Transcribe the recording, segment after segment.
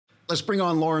Let's bring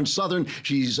on Lauren Southern.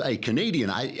 She's a Canadian.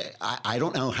 I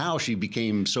don't know how she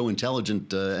became so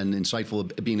intelligent and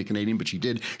insightful at being a Canadian, but she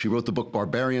did. She wrote the book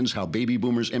Barbarians, How Baby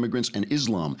Boomers, Immigrants, and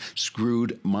Islam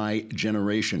Screwed My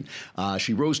Generation.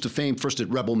 She rose to fame first at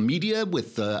Rebel Media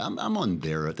with, I'm on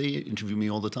there. They interview me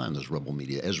all the time, those Rebel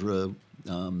Media. Ezra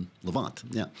Levant,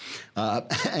 yeah.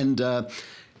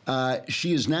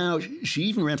 She is now, she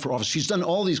even ran for office. She's done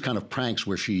all these kind of pranks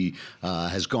where she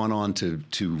has gone on to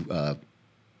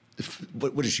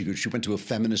what did she do? She went to a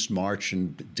feminist march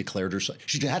and declared herself,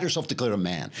 she had herself declared a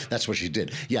man. That's what she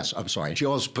did. Yes, I'm sorry. She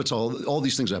always puts all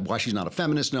these things up, why she's not a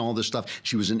feminist and all this stuff.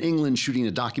 She was in England shooting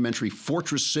a documentary,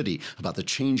 Fortress City, about the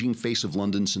changing face of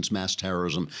London since mass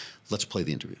terrorism. Let's play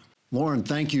the interview. Lauren,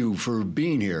 thank you for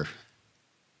being here.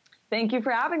 Thank you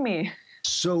for having me.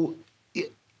 So,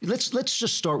 let's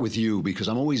just start with you, because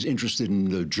I'm always interested in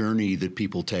the journey that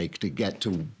people take to get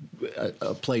to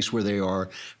a place where they are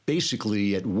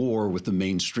basically at war with the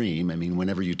mainstream. I mean,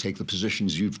 whenever you take the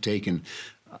positions you've taken,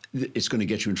 it's going to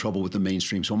get you in trouble with the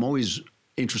mainstream. So I'm always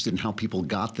interested in how people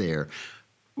got there.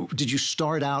 Did you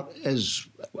start out as,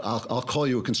 I'll call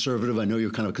you a conservative. I know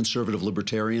you're kind of a conservative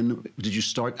libertarian. Did you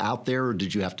start out there, or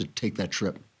did you have to take that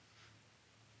trip?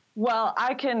 Well,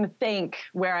 I can thank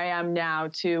where I am now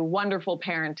to wonderful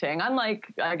parenting.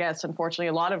 Unlike, I guess, unfortunately,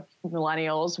 a lot of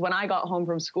millennials, when I got home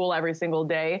from school every single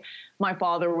day, my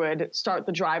father would start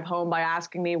the drive home by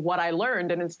asking me what I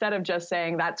learned. And instead of just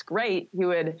saying, that's great, he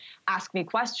would ask me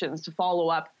questions to follow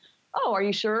up. Oh, are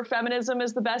you sure feminism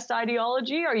is the best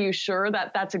ideology? Are you sure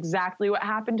that that's exactly what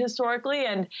happened historically?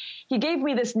 And he gave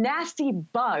me this nasty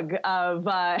bug of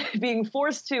being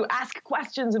forced to ask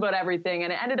questions about everything.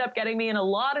 And it ended up getting me in a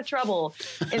lot of trouble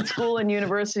in school and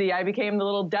university. I became the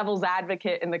little devil's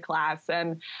advocate in the class.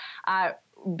 And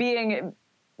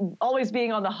always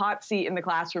being on the hot seat in the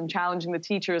classroom, challenging the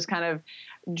teachers, kind of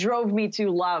drove me to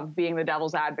love being the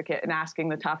devil's advocate and asking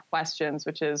the tough questions,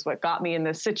 which is what got me in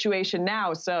this situation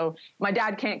now. So my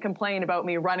dad can't complain about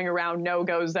me running around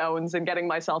no-go zones and getting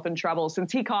myself in trouble,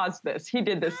 since he caused this. He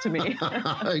did this to me.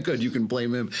 Good, you can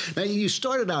blame him. Now, you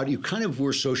started out, you kind of were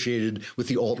associated with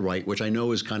the alt-right, which I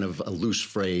know is kind of a loose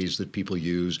phrase that people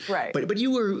use. Right. But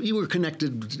you were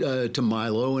connected to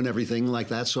Milo and everything like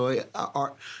that. So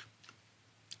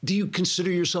do you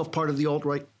consider yourself part of the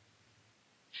alt-right?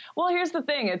 Well, here's the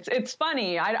thing. It's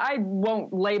funny. I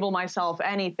won't label myself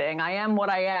anything. I am what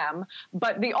I am.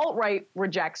 But the alt-right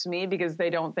rejects me because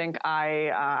they don't think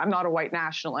I'm not a white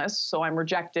nationalist. So I'm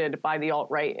rejected by the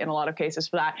alt-right in a lot of cases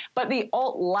for that. But the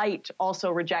alt-light also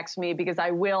rejects me because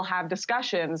I will have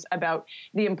discussions about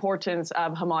the importance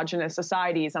of homogenous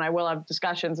societies. And I will have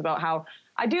discussions about how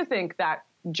I do think that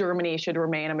Germany should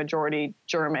remain a majority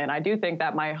German. I do think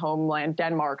that my homeland,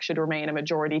 Denmark, should remain a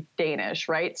majority Danish,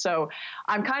 right? So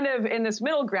I'm kind of in this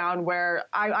middle ground where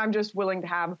I'm just willing to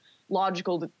have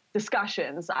logical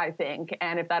discussions, I think.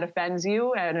 And if that offends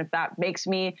you, and if that makes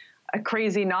me a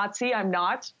crazy Nazi, I'm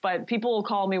not, but people will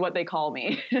call me what they call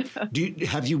me.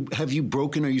 Have you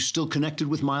broken? Are you still connected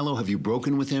with Milo? Have you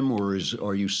broken with him, or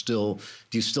do you still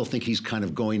think he's kind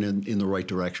of going in the right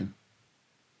direction?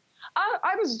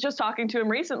 I was just talking to him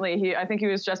recently. I think he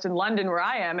was just in London where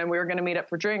I am, and we were going to meet up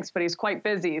for drinks, but he's quite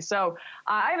busy. So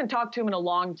I haven't talked to him in a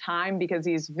long time because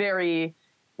he's things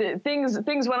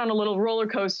went on a little roller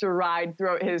coaster ride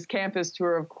throughout his campus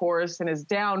tour, of course, and his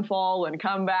downfall and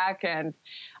comeback. And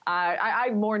I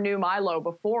more knew Milo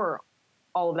before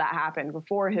all of that happened,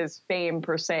 before his fame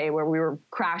per se, where we were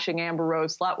crashing Amber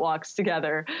Rose slut walks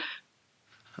together.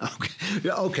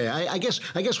 Okay. I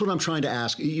guess what I'm trying to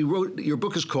ask, your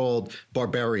book is called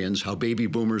Barbarians, How Baby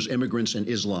Boomers, Immigrants, and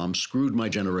Islam Screwed My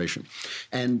Generation.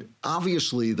 And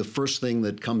obviously the first thing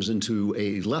that comes into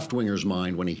a left-winger's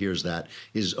mind when he hears that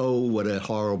is, oh, what a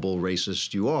horrible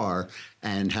racist you are,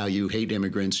 and how you hate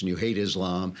immigrants and you hate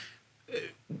Islam.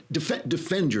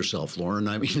 Defend yourself, Lauren.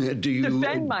 I mean, do you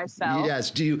defend myself? Yes.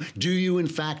 Do you in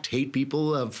fact hate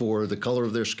people for the color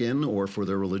of their skin or for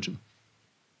their religion?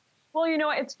 Well, you know,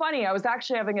 it's funny. I was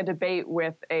actually having a debate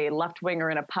with a left-winger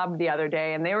in a pub the other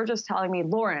day, and they were just telling me,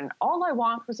 Lauren, all I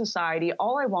want for society,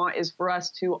 all I want is for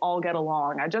us to all get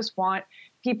along. I just want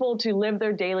people to live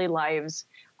their daily lives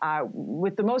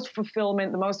with the most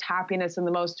fulfillment, the most happiness, and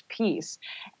the most peace.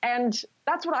 And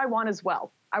that's what I want as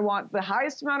well. I want the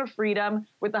highest amount of freedom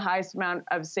with the highest amount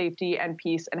of safety and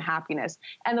peace and happiness.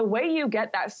 And the way you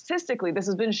get that statistically, this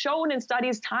has been shown in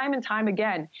studies time and time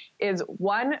again, is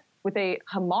one, with a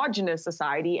homogenous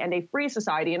society and a free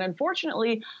society. And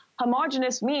unfortunately,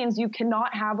 homogenous means you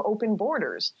cannot have open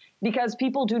borders because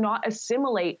people do not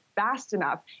assimilate fast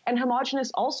enough. And homogenous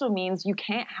also means you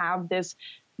can't have this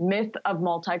myth of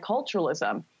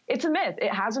multiculturalism. It's a myth.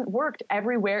 It hasn't worked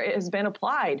everywhere it has been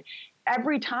applied.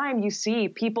 Every time you see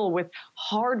people with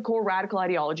hardcore radical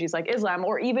ideologies like Islam,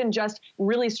 or even just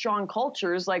really strong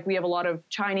cultures, like we have a lot of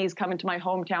Chinese come into my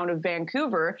hometown of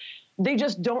Vancouver, they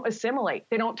just don't assimilate.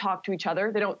 They don't talk to each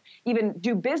other. They don't even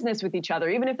do business with each other.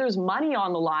 Even if there's money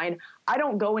on the line, I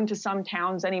don't go into some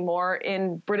towns anymore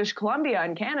in British Columbia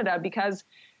and Canada because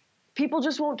people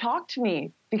just won't talk to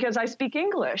me because I speak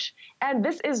English. And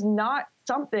this is not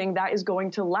something that is going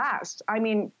to last. I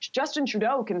mean, Justin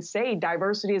Trudeau can say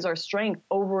diversity is our strength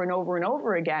over and over and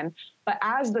over again. But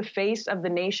as the face of the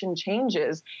nation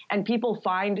changes and people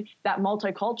find that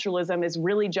multiculturalism is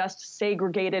really just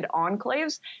segregated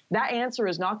enclaves, that answer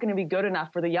is not going to be good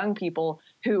enough for the young people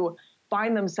who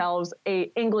find themselves a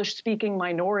English-speaking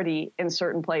minority in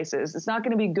certain places. It's not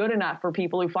going to be good enough for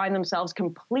people who find themselves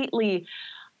completely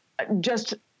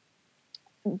just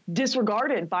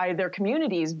disregarded by their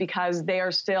communities because they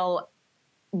are still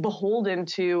beholden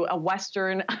to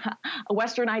Western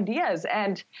ideas.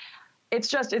 And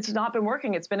it's not been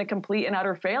working. It's been a complete and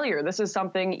utter failure. This is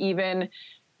something even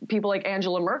people like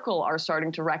Angela Merkel are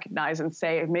starting to recognize and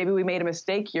say, maybe we made a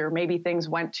mistake here. Maybe things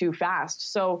went too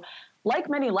fast. So like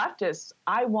many leftists,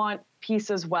 I want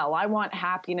peace as well. I want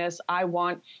happiness. I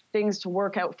want things to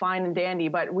work out fine and dandy.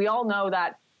 But we all know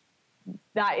that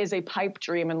that is a pipe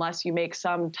dream unless you make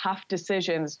some tough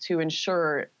decisions to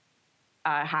ensure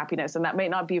happiness. And that may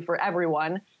not be for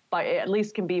everyone, but it at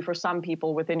least can be for some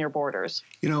people within your borders.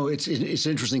 You know, it's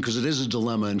interesting because it is a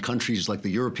dilemma in countries like the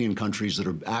European countries that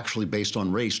are actually based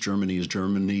on race. Germany is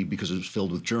Germany because it's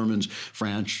filled with Germans,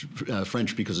 French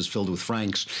because it's filled with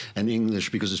Franks, and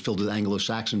English because it's filled with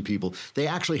Anglo-Saxon people. They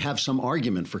actually have some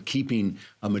argument for keeping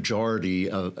a majority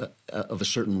of a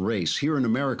certain race. Here in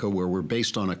America, where we're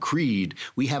based on a creed,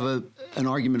 we have an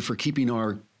argument for keeping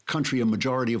our country a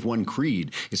majority of one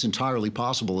creed. It's entirely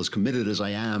possible, as committed as I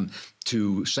am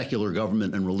to secular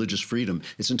government and religious freedom,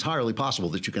 it's entirely possible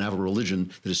that you can have a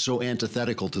religion that is so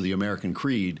antithetical to the American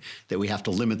creed that we have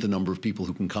to limit the number of people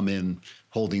who can come in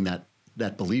holding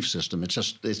that belief system. It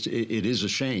is a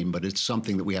shame, but it's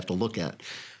something that we have to look at.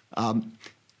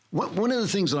 One of the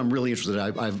things that I'm really interested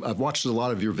in, I've watched a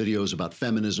lot of your videos about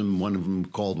feminism, one of them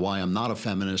called Why I'm Not a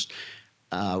Feminist,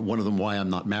 one of them Why I'm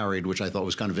Not Married, which I thought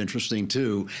was kind of interesting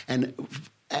too. And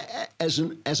as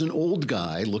an old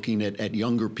guy looking at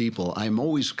younger people, I'm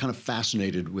always kind of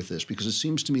fascinated with this because it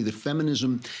seems to me that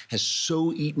feminism has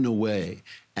so eaten away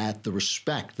at the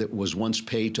respect that was once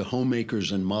paid to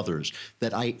homemakers and mothers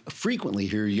that I frequently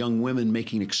hear young women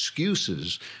making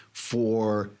excuses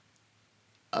for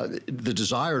the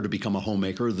desire to become a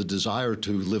homemaker, the desire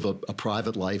to live a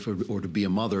private life or to be a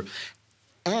mother,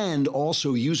 and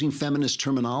also using feminist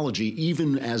terminology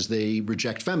even as they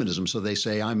reject feminism. So they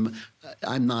say, I'm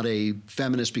not a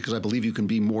feminist because I believe you can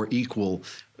be more equal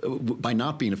by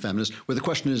not being a feminist, where the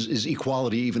question is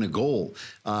equality even a goal?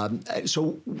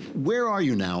 So where are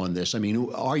you now in this? I mean,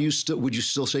 would you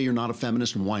still say you're not a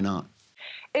feminist, and why not?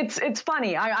 It's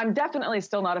funny. I'm definitely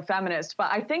still not a feminist,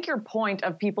 but I think your point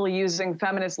of people using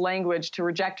feminist language to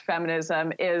reject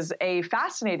feminism is a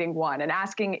fascinating one, and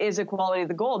asking, is equality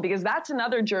the goal? Because that's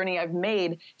another journey I've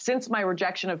made since my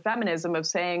rejection of feminism, of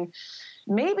saying,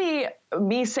 maybe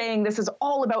me saying this is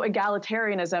all about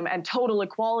egalitarianism and total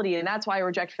equality, and that's why I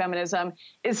reject feminism,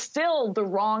 is still the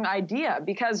wrong idea,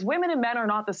 because women and men are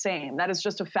not the same. That is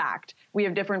just a fact. We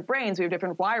have different brains, we have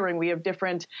different wiring, we have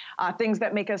different things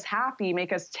that make us happy,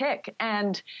 make us tick.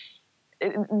 And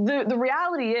the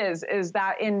reality is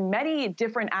that in many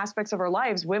different aspects of our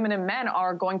lives, women and men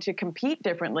are going to compete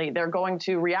differently. They're going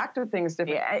to react to things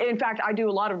differently. In fact, I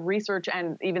do a lot of research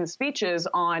and even speeches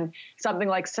on something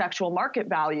like sexual market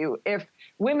value. If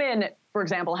women, for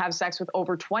example, have sex with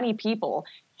over 20 people,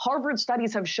 Harvard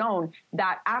studies have shown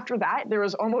that after that, there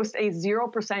is almost a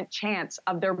 0% chance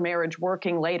of their marriage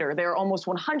working later. They're almost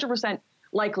 100%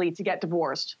 likely to get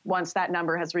divorced once that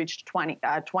number has reached 20.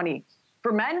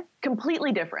 For men,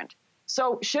 completely different.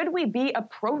 So should we be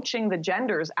approaching the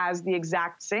genders as the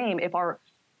exact same if our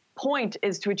point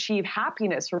is to achieve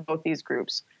happiness for both these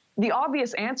groups? The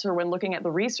obvious answer when looking at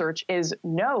the research is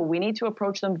no. We need to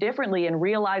approach them differently and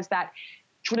realize that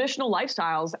traditional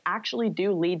lifestyles actually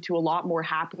do lead to a lot more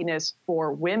happiness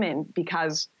for women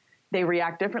because they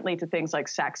react differently to things like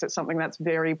sex. It's something that's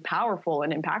very powerful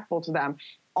and impactful to them.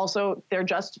 Also, they're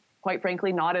just, quite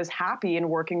frankly, not as happy in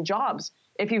working jobs.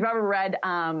 If you've ever read,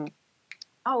 The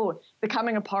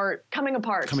Coming Apart.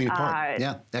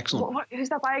 Yeah, excellent. Who's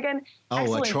that by again?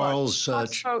 Charles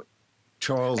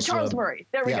Murray.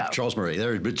 There we go. Charles Murray.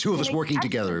 There, but two of us working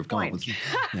together have come up with.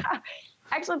 Yeah.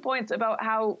 excellent points about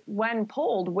how, when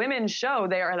polled, women show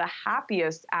they are the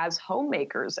happiest as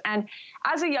homemakers. And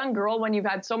as a young girl, when you've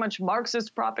had so much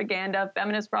Marxist propaganda,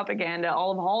 feminist propaganda,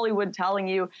 all of Hollywood telling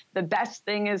you the best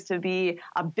thing is to be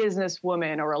a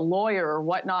businesswoman or a lawyer or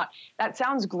whatnot, that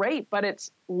sounds great, but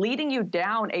it's leading you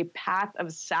down a path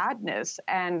of sadness.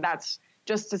 And that's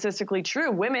just statistically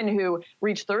true. Women who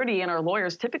reach 30 and are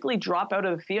lawyers typically drop out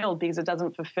of the field because it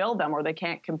doesn't fulfill them or they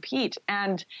can't compete.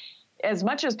 And as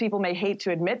much as people may hate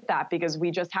to admit that, because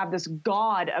we just have this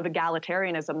god of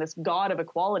egalitarianism, this god of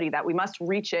equality, that we must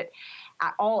reach it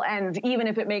at all ends, even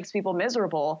if it makes people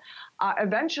miserable,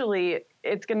 eventually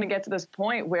it's going to get to this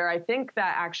point where I think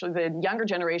that actually the younger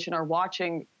generation are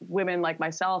watching women like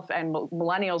myself and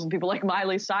millennials and people like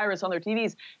Miley Cyrus on their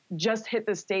TVs just hit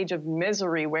this stage of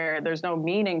misery where there's no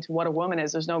meaning to what a woman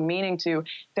is. There's no meaning to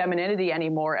femininity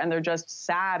anymore. And they're just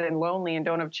sad and lonely and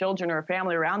don't have children or a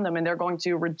family around them. And they're going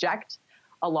to reject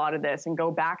a lot of this and go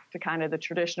back to kind of the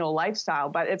traditional lifestyle.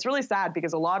 But it's really sad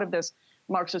because a lot of this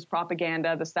Marxist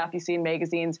propaganda, the stuff you see in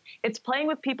magazines, it's playing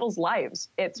with people's lives.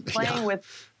 It's playing with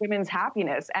women's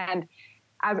happiness. And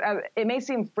it may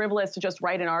seem frivolous to just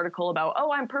write an article about,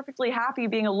 oh, I'm perfectly happy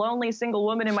being a lonely single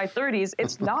woman in my 30s.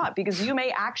 It's not, because you may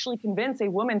actually convince a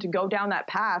woman to go down that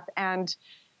path, and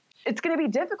it's going to be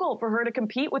difficult for her to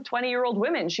compete with 20-year-old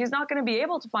women. She's not going to be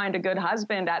able to find a good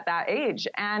husband at that age,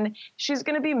 and she's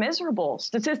going to be miserable,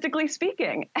 statistically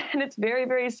speaking. And it's very,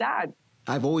 very sad.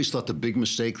 I've always thought the big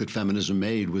mistake that feminism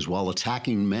made was, while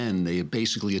attacking men, they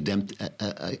basically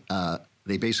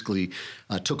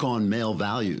took on male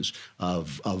values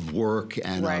of work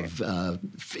and of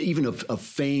even of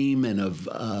fame and of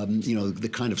the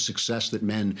kind of success that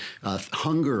men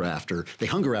hunger after. They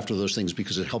hunger after those things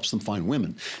because it helps them find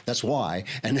women. That's why.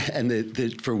 And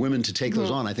for women to take those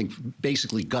on, I think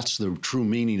basically guts the true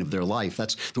meaning of their life.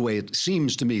 That's the way it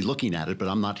seems to me looking at it. But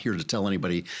I'm not here to tell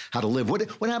anybody how to live.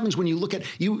 What happens when you look at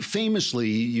you? Famously,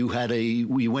 you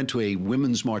went to a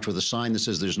women's march with a sign that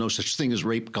says "There's no such thing as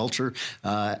rape culture."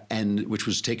 And which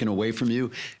was taken away from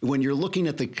you. When you're looking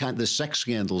at the sex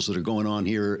scandals that are going on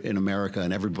here in America,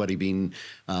 and everybody being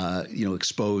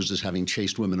exposed as having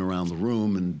chased women around the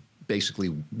room, and basically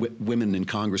women in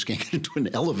Congress can't get into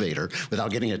an elevator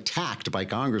without getting attacked by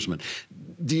congressmen,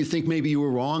 do you think maybe you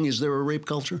were wrong? Is there a rape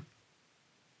culture?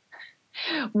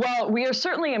 Well, we are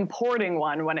certainly importing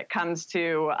one when it comes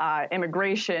to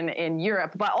immigration in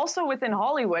Europe, but also within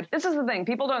Hollywood. This is the thing.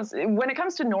 People don't, when it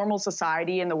comes to normal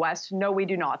society in the West, no, we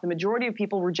do not. The majority of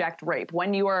people reject rape.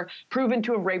 When you are proven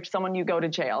to have raped someone, you go to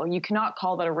jail. You cannot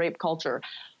call that a rape culture.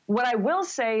 What I will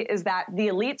say is that the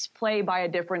elites play by a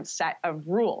different set of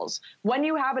rules. When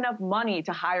you have enough money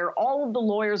to hire all of the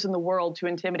lawyers in the world to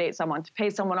intimidate someone, to pay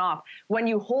someone off, when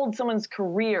you hold someone's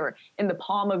career in the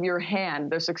palm of your hand,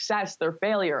 their success, their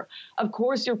failure, of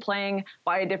course you're playing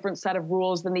by a different set of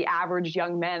rules than the average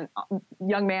young man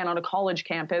on a college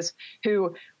campus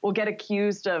who will get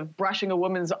accused of brushing a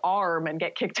woman's arm and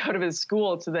get kicked out of his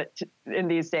school in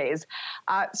these days.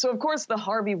 So of course the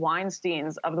Harvey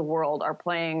Weinsteins of the world are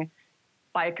playing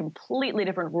by a completely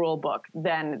different rule book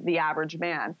than the average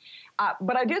man.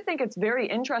 But I do think it's very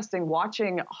interesting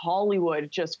watching Hollywood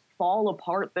just fall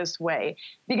apart this way,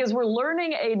 because we're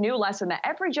learning a new lesson that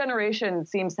every generation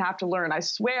seems to have to learn. I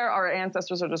swear our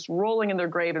ancestors are just rolling in their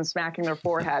grave and smacking their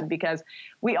forehead, because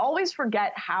we always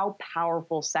forget how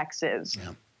powerful sex is.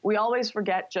 Yeah. We always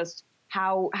forget just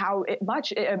how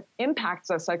much it impacts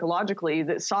us psychologically.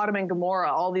 That Sodom and Gomorrah,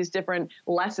 all these different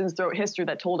lessons throughout history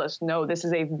that told us, no, this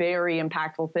is a very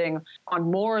impactful thing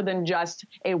on more than just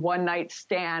a one-night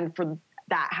stand for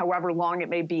that, however long it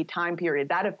may be, time period.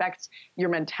 That affects your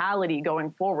mentality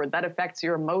going forward. That affects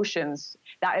your emotions.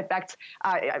 That affects,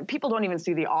 people don't even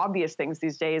see the obvious things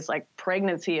these days, like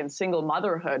pregnancy and single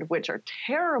motherhood, which are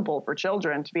terrible for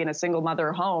children to be in a single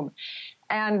mother home.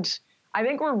 And I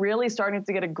think we're really starting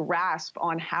to get a grasp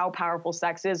on how powerful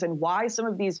sex is and why some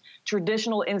of these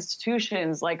traditional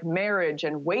institutions like marriage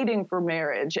and waiting for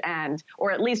marriage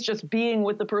or at least just being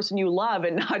with the person you love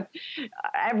and not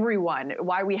everyone,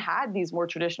 why we had these more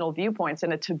traditional viewpoints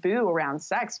and a taboo around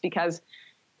sex, because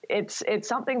it's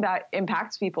something that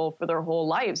impacts people for their whole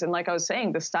lives. And like I was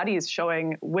saying, the studies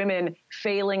showing women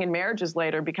failing in marriages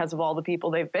later because of all the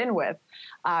people they've been with.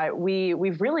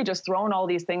 We've really just thrown all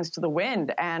these things to the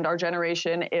wind, and our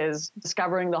generation is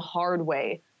discovering the hard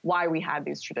way why we had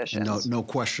these traditions. No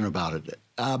question about it.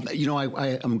 I'm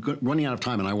running out of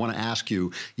time, and I want to ask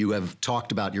you, you have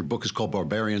talked about, your book is called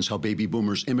Barbarians, How Baby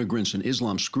Boomers, Immigrants, and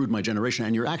Islam Screwed My Generation,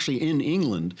 and you're actually in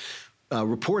England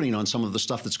reporting on some of the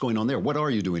stuff that's going on there. What are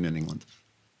you doing in England?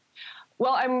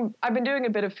 Well, I've been doing a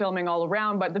bit of filming all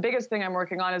around, but the biggest thing I'm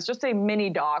working on is just a mini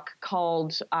doc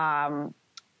called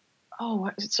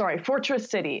Fortress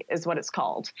City is what it's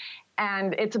called.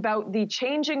 And it's about the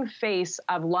changing face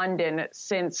of London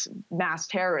since mass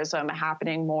terrorism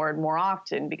happening more and more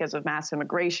often because of mass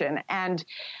immigration. And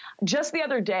just the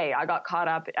other day, I got caught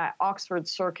up at Oxford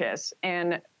Circus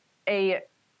in a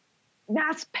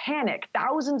mass panic,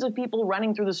 thousands of people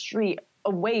running through the street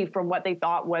away from what they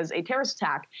thought was a terrorist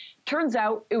attack. Turns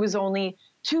out it was only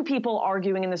two people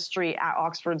arguing in the street at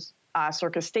Oxford's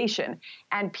Circus station.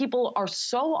 And people are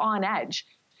so on edge,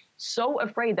 so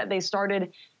afraid that they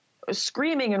started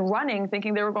screaming and running,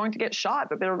 thinking they were going to get shot,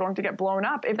 that they were going to get blown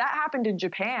up. If that happened in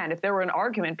Japan, if there were an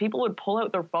argument, people would pull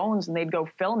out their phones and they'd go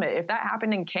film it. If that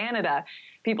happened in Canada,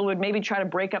 people would maybe try to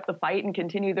break up the fight and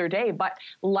continue their day. But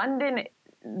London,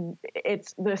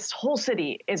 this whole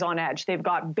city is on edge. They've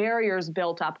got barriers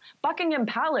built up. Buckingham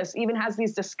Palace even has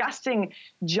these disgusting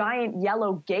giant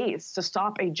yellow gates to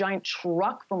stop a giant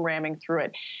truck from ramming through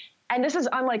it. And this is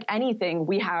unlike anything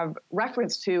we have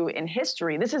reference to in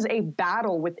history. This is a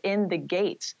battle within the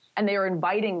gates, and they are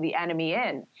inviting the enemy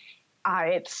in.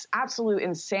 It's absolute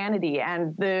insanity.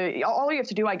 And all you have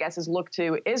to do, I guess, is look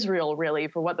to Israel, really,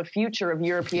 for what the future of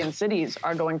European cities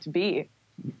are going to be.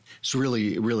 It's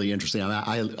really, really interesting.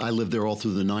 I lived there all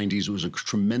through the 90s. It was a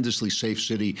tremendously safe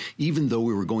city, even though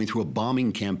we were going through a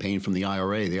bombing campaign from the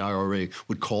IRA. The IRA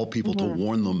would call people to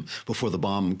warn them before the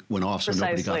bomb went off so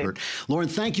nobody got hurt. Lauren,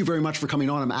 thank you very much for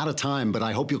coming on. I'm out of time, but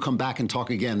I hope you'll come back and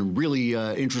talk again. Really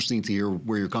interesting to hear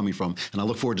where you're coming from, and I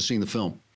look forward to seeing the film.